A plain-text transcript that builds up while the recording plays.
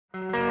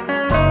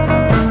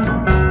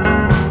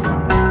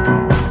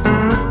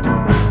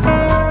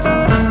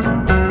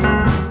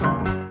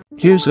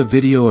Here's a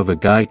video of a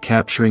guy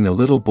capturing a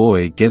little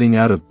boy getting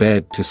out of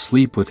bed to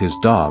sleep with his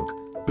dog.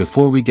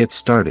 Before we get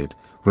started,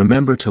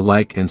 remember to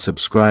like and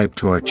subscribe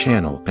to our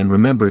channel, and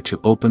remember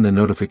to open the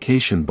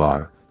notification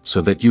bar,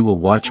 so that you will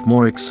watch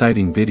more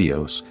exciting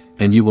videos,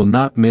 and you will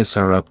not miss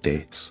our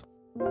updates.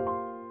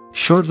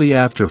 Shortly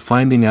after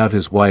finding out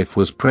his wife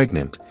was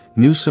pregnant,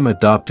 Newsom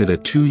adopted a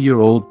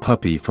 2-year-old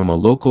puppy from a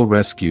local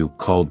rescue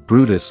called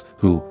Brutus,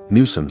 who,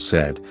 Newsom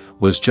said,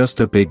 was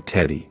just a big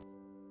teddy.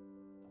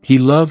 He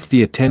loved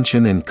the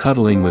attention and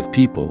cuddling with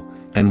people,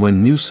 and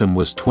when Newsom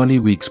was 20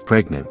 weeks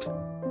pregnant,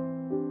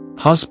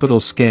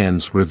 hospital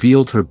scans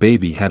revealed her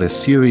baby had a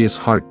serious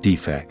heart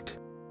defect.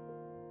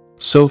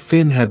 So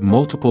Finn had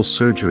multiple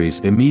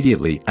surgeries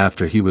immediately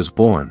after he was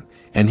born,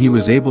 and he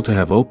was able to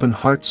have open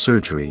heart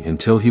surgery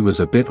until he was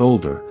a bit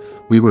older.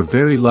 We were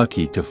very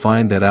lucky to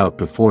find that out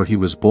before he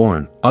was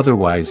born,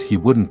 otherwise he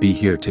wouldn't be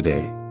here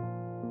today.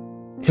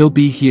 He'll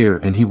be here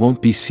and he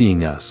won't be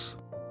seeing us.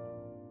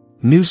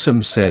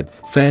 Newsom said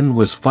Finn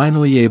was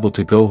finally able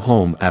to go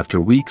home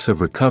after weeks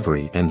of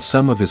recovery and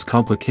some of his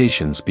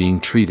complications being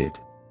treated.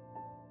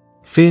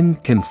 Finn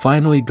can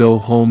finally go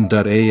home.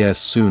 As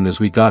soon as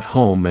we got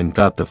home and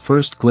got the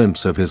first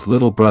glimpse of his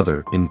little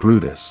brother in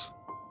Brutus.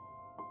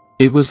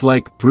 It was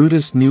like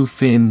Brutus knew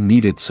Finn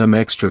needed some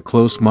extra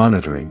close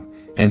monitoring,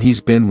 and he's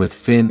been with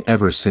Finn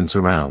ever since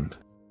around.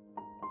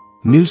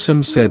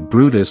 Newsom said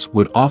Brutus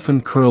would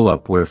often curl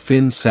up where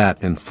Finn sat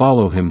and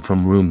follow him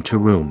from room to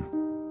room.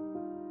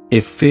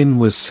 If Finn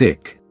was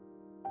sick,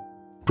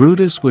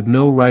 Brutus would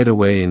know right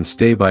away and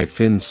stay by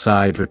Finn's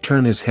side or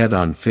turn his head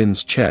on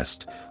Finn's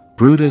chest.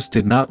 Brutus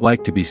did not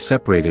like to be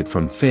separated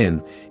from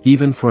Finn,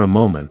 even for a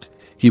moment.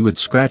 He would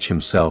scratch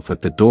himself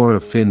at the door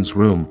of Finn's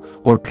room,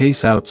 or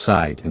pace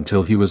outside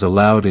until he was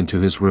allowed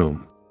into his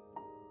room.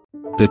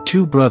 The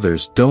two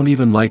brothers don't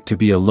even like to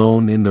be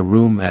alone in the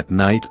room at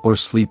night or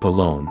sleep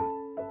alone.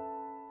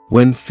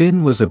 When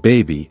Finn was a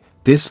baby,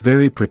 this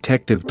very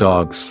protective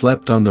dog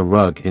slept on the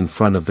rug in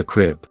front of the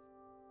crib.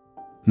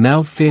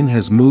 Now Finn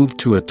has moved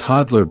to a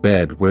toddler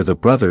bed where the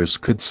brothers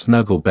could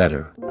snuggle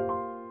better.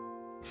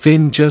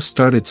 Finn just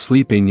started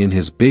sleeping in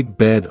his big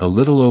bed a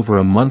little over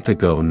a month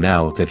ago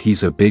now that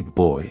he's a big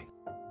boy.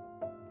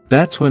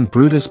 That's when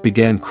Brutus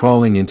began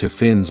crawling into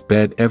Finn's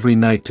bed every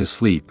night to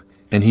sleep,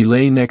 and he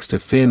lay next to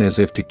Finn as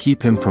if to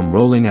keep him from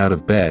rolling out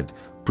of bed.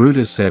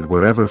 Brutus said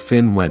wherever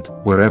Finn went,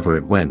 wherever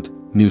it went,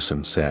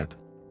 Newsom said.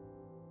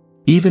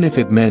 Even if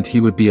it meant he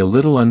would be a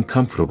little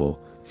uncomfortable,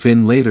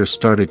 Finn later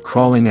started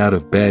crawling out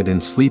of bed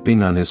and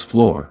sleeping on his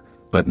floor,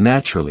 but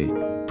naturally,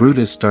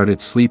 Brutus started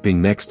sleeping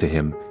next to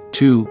him,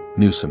 too,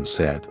 Newsom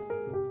said.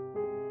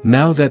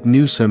 Now that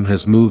Newsom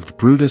has moved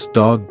Brutus'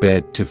 dog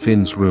bed to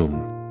Finn's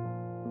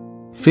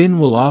room, Finn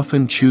will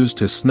often choose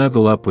to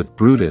snuggle up with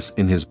Brutus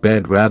in his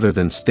bed rather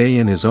than stay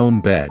in his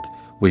own bed,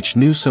 which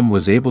Newsom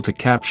was able to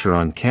capture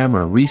on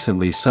camera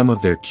recently. Some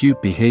of their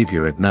cute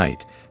behavior at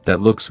night,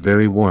 that looks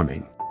very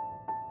warming.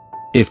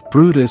 If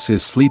Brutus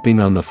is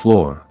sleeping on the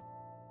floor,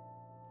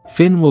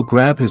 Finn will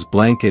grab his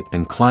blanket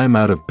and climb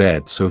out of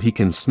bed so he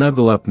can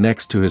snuggle up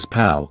next to his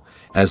pal.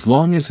 As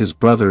long as his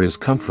brother is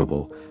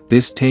comfortable,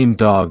 this tame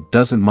dog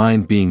doesn't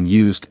mind being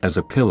used as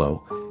a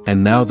pillow,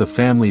 and now the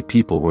family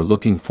people were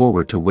looking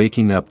forward to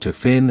waking up to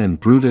Finn and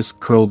Brutus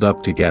curled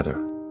up together.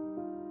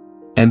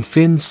 And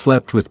Finn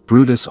slept with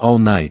Brutus all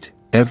night,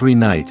 every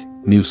night,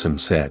 Newsom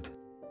said.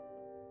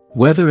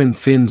 Whether in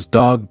Finn's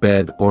dog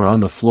bed or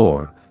on the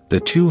floor, the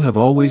two have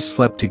always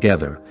slept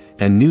together,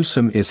 and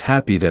Newsom is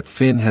happy that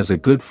Finn has a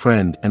good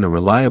friend and a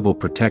reliable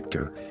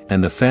protector,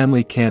 and the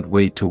family can't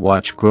wait to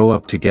watch grow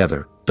up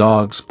together.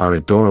 Dogs are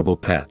adorable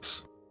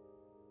pets.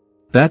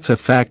 That's a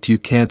fact you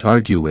can't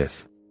argue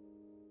with.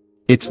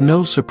 It's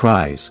no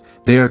surprise,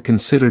 they are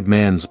considered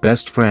man's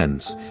best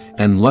friends,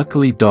 and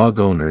luckily dog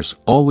owners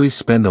always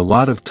spend a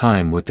lot of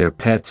time with their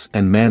pets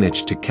and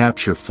manage to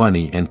capture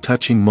funny and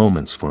touching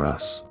moments for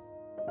us.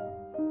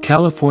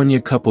 California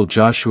couple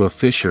Joshua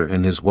Fisher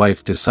and his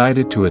wife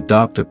decided to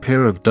adopt a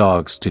pair of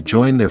dogs to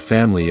join their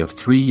family of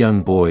 3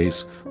 young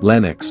boys,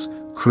 Lennox,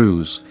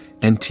 Cruz,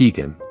 and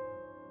Tegan.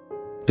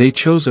 They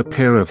chose a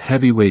pair of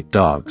heavyweight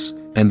dogs,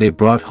 and they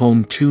brought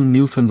home 2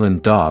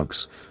 Newfoundland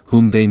dogs,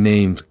 whom they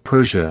named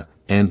Persia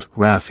and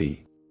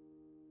Raffi.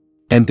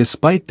 And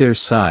despite their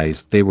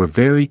size, they were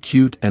very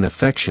cute and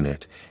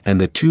affectionate, and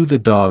the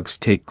dogs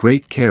take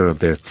great care of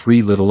their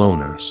 3 little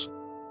owners.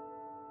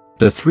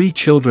 The 3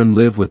 children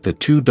live with the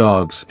 2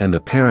 dogs, and the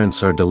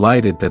parents are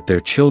delighted that their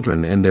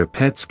children and their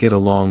pets get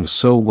along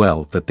so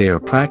well that they are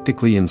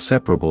practically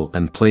inseparable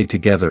and play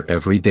together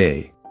every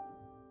day.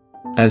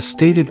 As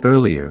stated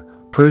earlier,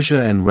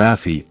 Persia and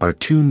Raffi are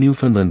 2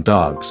 Newfoundland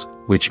dogs,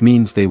 which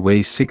means they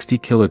weigh 60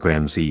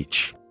 kilograms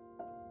each.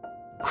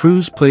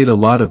 Cruz played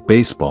a lot of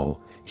baseball.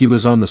 He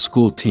was on the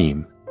school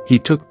team. He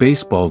took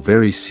baseball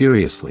very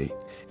seriously,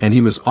 and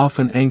he was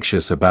often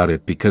anxious about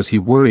it because he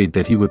worried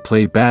that he would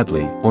play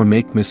badly or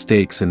make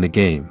mistakes in the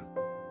game.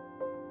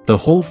 The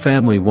whole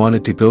family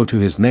wanted to go to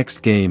his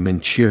next game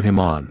and cheer him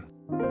on.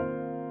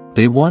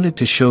 They wanted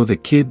to show the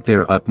kid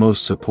their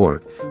utmost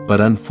support,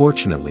 but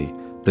unfortunately,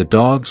 the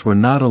dogs were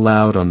not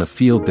allowed on the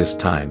field this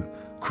time.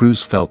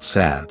 Cruz felt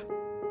sad.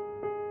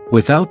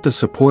 Without the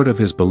support of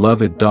his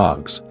beloved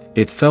dogs,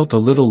 it felt a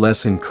little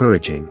less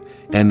encouraging,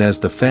 and as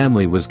the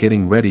family was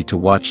getting ready to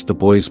watch the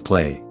boys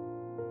play,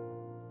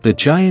 the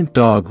giant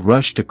dog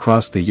rushed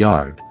across the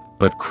yard,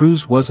 but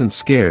Cruz wasn't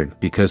scared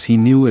because he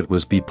knew it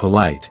was be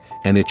polite,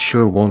 and it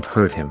sure won't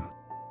hurt him.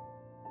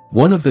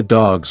 One of the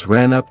dogs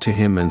ran up to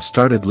him and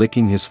started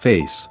licking his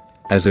face,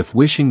 as if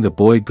wishing the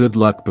boy good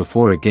luck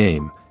before a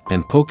game,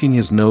 and poking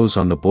his nose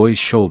on the boy's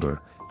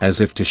shoulder, as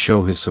if to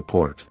show his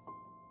support.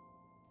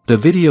 The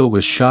video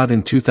was shot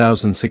in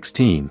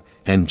 2016,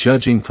 and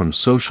judging from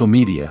social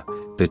media,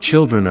 the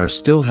children are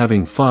still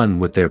having fun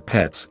with their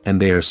pets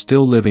and they are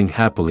still living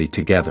happily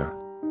together.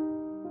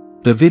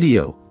 The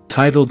video,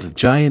 titled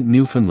 "Giant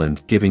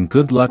Newfoundland Giving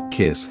Good Luck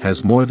Kiss,"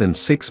 has more than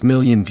 6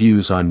 million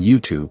views on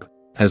YouTube,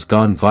 has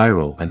gone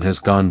viral.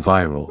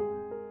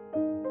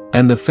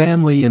 And the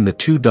family and the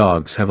two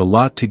dogs have a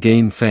lot to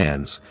gain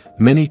fans.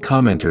 Many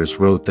commenters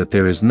wrote that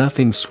there is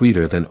nothing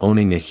sweeter than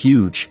owning a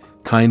huge,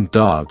 kind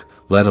dog,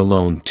 let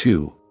alone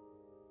two.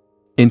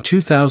 In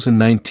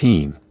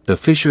 2019, the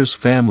Fishers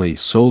family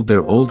sold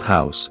their old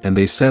house and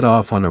they set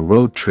off on a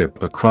road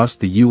trip across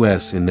the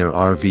US in their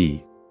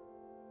RV,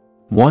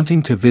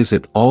 wanting to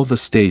visit all the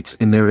states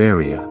in their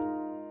area.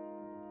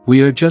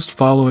 We are just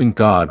following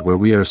God where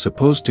we are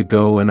supposed to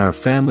go, and our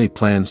family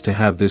plans to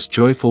have this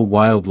joyful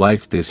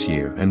wildlife this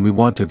year, and we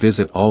want to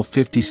visit all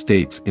 50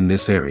 states in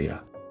this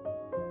area.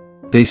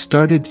 They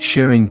started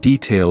sharing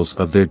details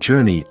of their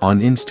journey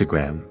on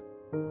Instagram,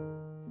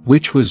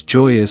 which was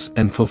joyous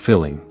and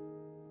fulfilling.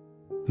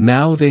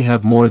 Now they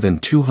have more than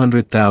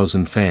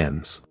 200,000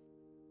 fans.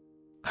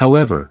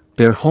 However,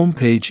 their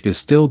homepage is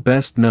still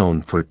best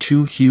known for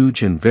two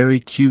huge and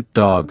very cute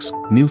dogs.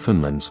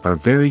 Newfoundlands are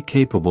very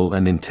capable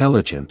and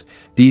intelligent.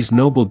 These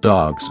noble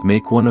dogs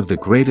make one of the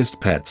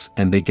greatest pets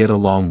and they get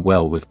along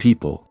well with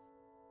people.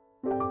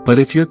 But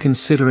if you're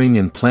considering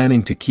and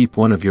planning to keep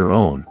one of your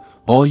own,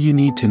 all you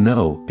need to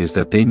know is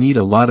that they need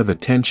a lot of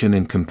attention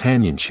and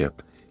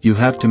companionship. You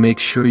have to make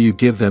sure you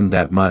give them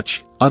that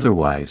much,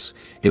 otherwise,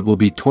 it will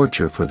be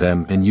torture for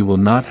them and you will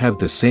not have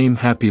the same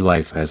happy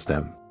life as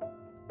them.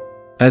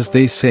 As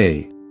they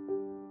say,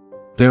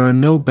 there are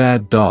no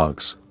bad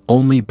dogs,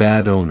 only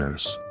bad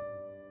owners.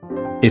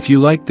 If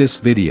you like this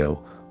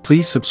video,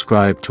 please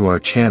subscribe to our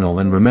channel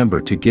and remember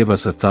to give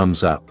us a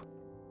thumbs up.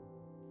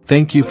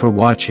 Thank you for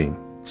watching.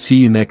 See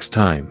you next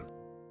time.